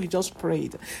 Remember, you just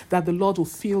prayed that the Lord will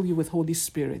fill you with Holy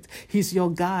Spirit. He's your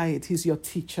guide. He's your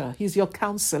teacher. He's your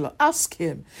counselor. Ask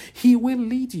him. He will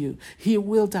lead you. He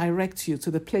will direct you to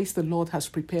the place the Lord has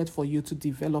prepared for you to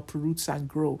develop roots and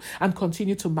grow and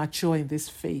continue to mature in this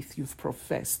faith you've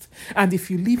professed. And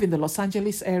if you live in the Los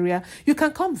Angeles area, you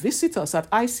can come visit us at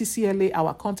ICCLA.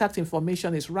 Our contact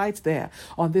information is right there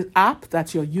on the app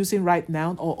that you're using right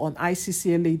now or on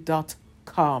iccla.com.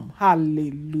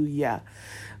 Hallelujah.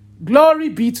 Glory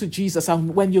be to Jesus.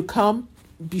 And when you come,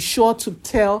 be sure to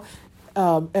tell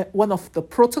one of the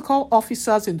protocol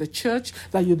officers in the church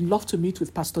that you'd love to meet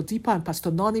with Pastor Deepa and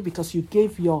Pastor Noni because you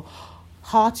gave your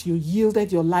heart, you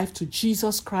yielded your life to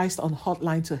Jesus Christ on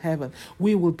Hotline to Heaven.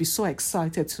 We will be so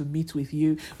excited to meet with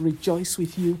you, rejoice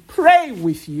with you, pray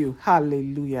with you.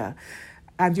 Hallelujah.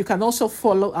 And you can also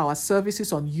follow our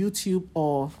services on YouTube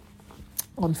or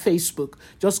on Facebook.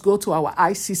 Just go to our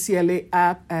ICCLA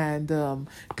app and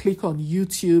click on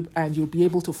YouTube, and you'll be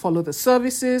able to follow the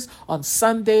services on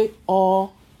Sunday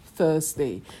or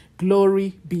Thursday.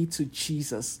 Glory be to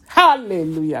Jesus.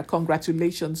 Hallelujah.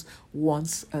 Congratulations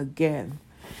once again.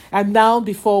 And now,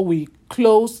 before we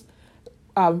close,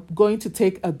 I'm going to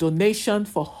take a donation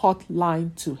for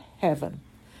Hotline to Heaven.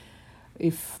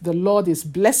 If the Lord is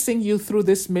blessing you through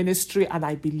this ministry, and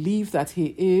I believe that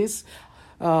he is,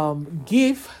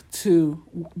 give to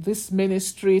this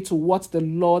ministry, to what the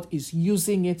Lord is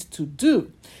using it to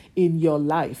do in your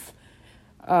life.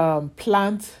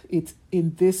 Plant it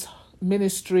in this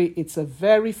ministry. It's a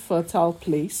very fertile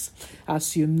place.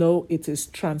 As you know, it is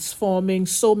transforming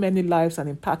so many lives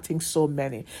and impacting so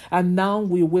many. And now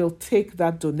we will take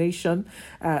that donation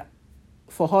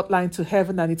for Hotline to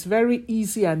Heaven, and it's very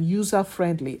easy and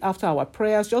user-friendly. After our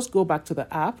prayers, just go back to the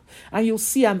app and you'll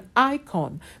see an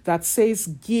icon that says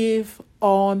Give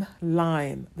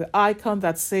Online. The icon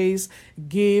that says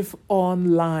Give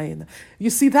Online. You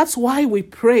see, that's why we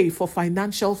pray for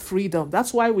financial freedom.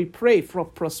 That's why we pray for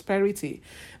prosperity.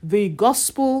 The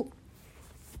gospel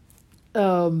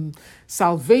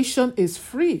salvation is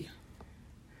free.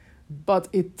 But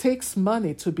it takes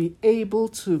money to be able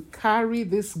to carry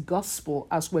this gospel,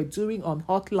 as we're doing on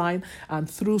Hotline and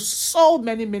through so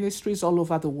many ministries all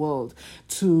over the world,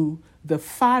 to the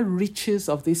far reaches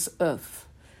of this earth.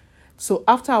 So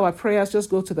after our prayers, just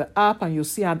go to the app and you'll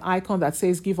see an icon that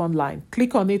says Give Online.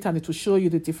 Click on it and it will show you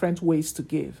the different ways to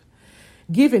give.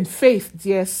 Give in faith,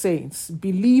 dear saints.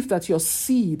 Believe that your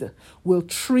seed will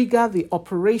trigger the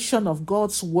operation of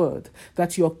God's word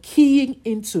that you're keying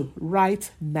into right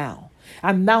now.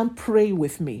 And now pray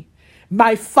with me.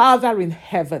 My Father in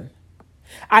heaven,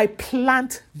 I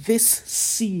plant this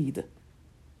seed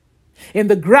in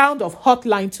the ground of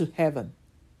Hotline to Heaven,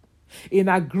 in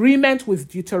agreement with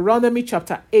Deuteronomy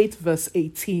chapter 8, verse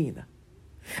 18.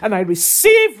 And I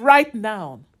receive right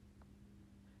now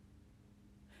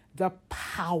the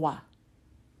power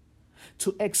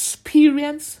to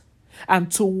experience and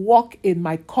to walk in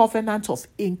my covenant of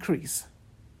increase,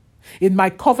 in my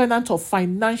covenant of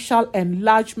financial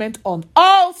enlargement on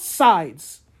all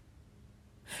sides,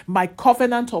 my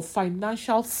covenant of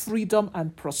financial freedom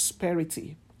and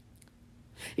prosperity.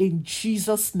 In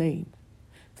Jesus' name,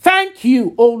 thank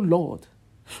you, O Lord,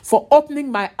 for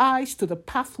opening my eyes to the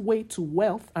pathway to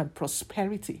wealth and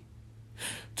prosperity,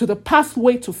 to the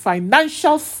pathway to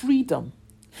financial freedom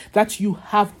that you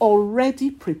have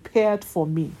already prepared for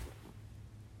me.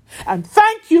 And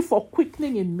thank you for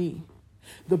quickening in me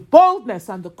the boldness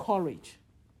and the courage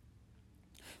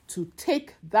to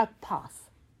take that path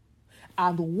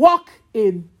and walk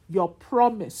in your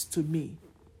promise to me.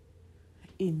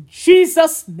 In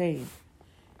Jesus' name,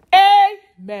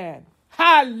 amen.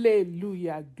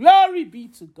 Hallelujah. Glory be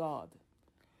to God.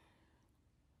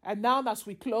 And now, as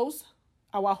we close,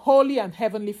 our holy and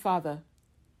heavenly Father,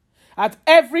 at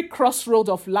every crossroad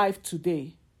of life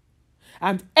today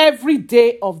and every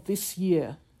day of this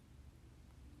year,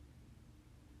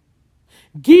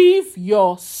 give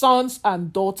your sons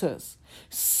and daughters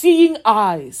seeing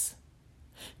eyes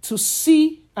to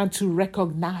see and to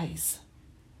recognize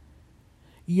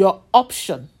your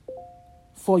option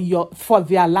for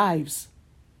their lives,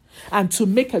 and to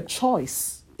make a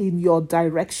choice in your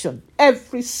direction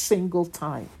every single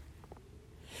time.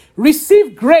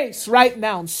 Receive grace right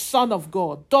now, son of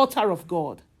God, daughter of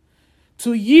God,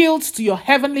 to yield to your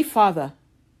heavenly Father.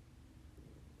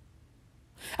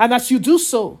 And as you do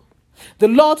so, the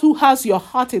Lord who has your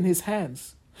heart in his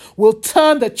hands will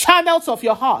turn the channels of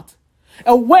your heart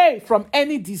away from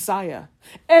any desire,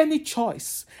 any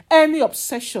choice, any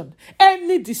obsession,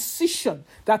 any decision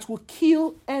that will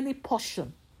kill any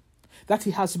portion that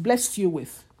he has blessed you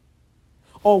with.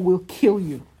 or will kill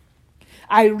you.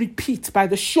 I repeat, by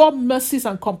the sure mercies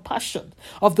and compassion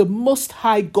of the Most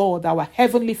High God, our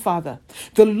Heavenly Father,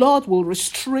 the Lord will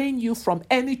restrain you from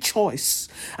any choice.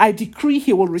 I decree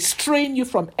He will restrain you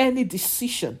from any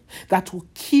decision that will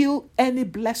kill any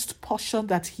blessed portion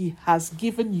that He has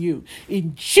given you.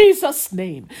 In Jesus'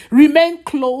 name, remain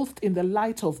clothed in the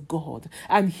light of God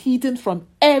and hidden from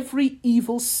every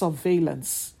evil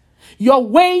surveillance. Your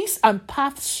ways and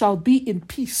paths shall be in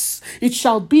peace. It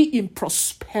shall be in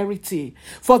prosperity.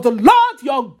 For the Lord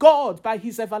your God, by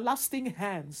His everlasting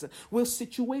hands, will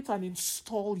situate and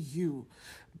install you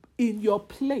in your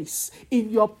place, in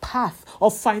your path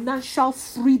of financial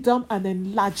freedom and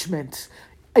enlargement.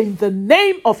 In the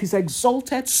name of His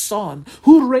exalted Son,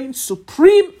 who reigns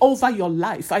supreme over your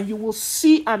life, and you will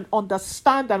see and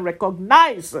understand and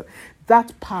recognize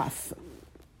that path.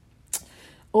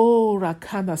 Oh,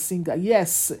 Rakana Singer,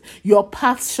 yes, your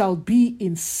path shall be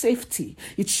in safety.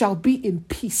 It shall be in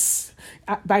peace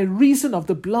by reason of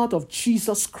the blood of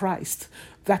Jesus Christ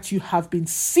that you have been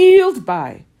sealed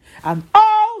by. And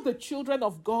all the children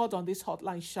of God on this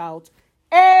hotline shout,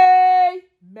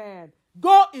 Amen.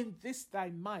 Go in this thy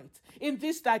might, in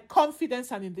this thy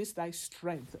confidence, and in this thy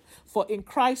strength. For in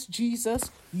Christ Jesus,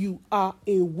 you are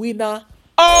a winner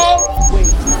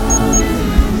always.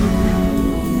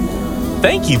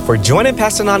 Thank you for joining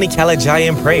Pastor Nani Kalajaya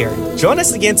in prayer. Join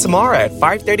us again tomorrow at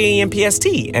 5:30 a.m. PST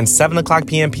and 7 o'clock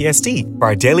p.m. PST for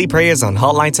our daily prayers on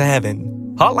Hotline to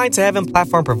Heaven. Hotline to Heaven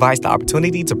platform provides the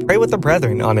opportunity to pray with the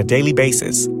brethren on a daily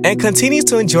basis and continues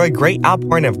to enjoy great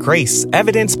outpouring of grace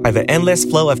evidenced by the endless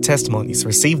flow of testimonies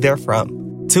received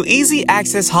therefrom. To easy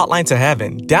access Hotline to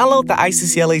Heaven, download the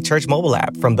ICCLA Church mobile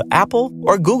app from the Apple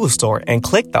or Google Store and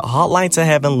click the Hotline to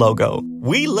Heaven logo.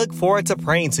 We look forward to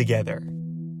praying together.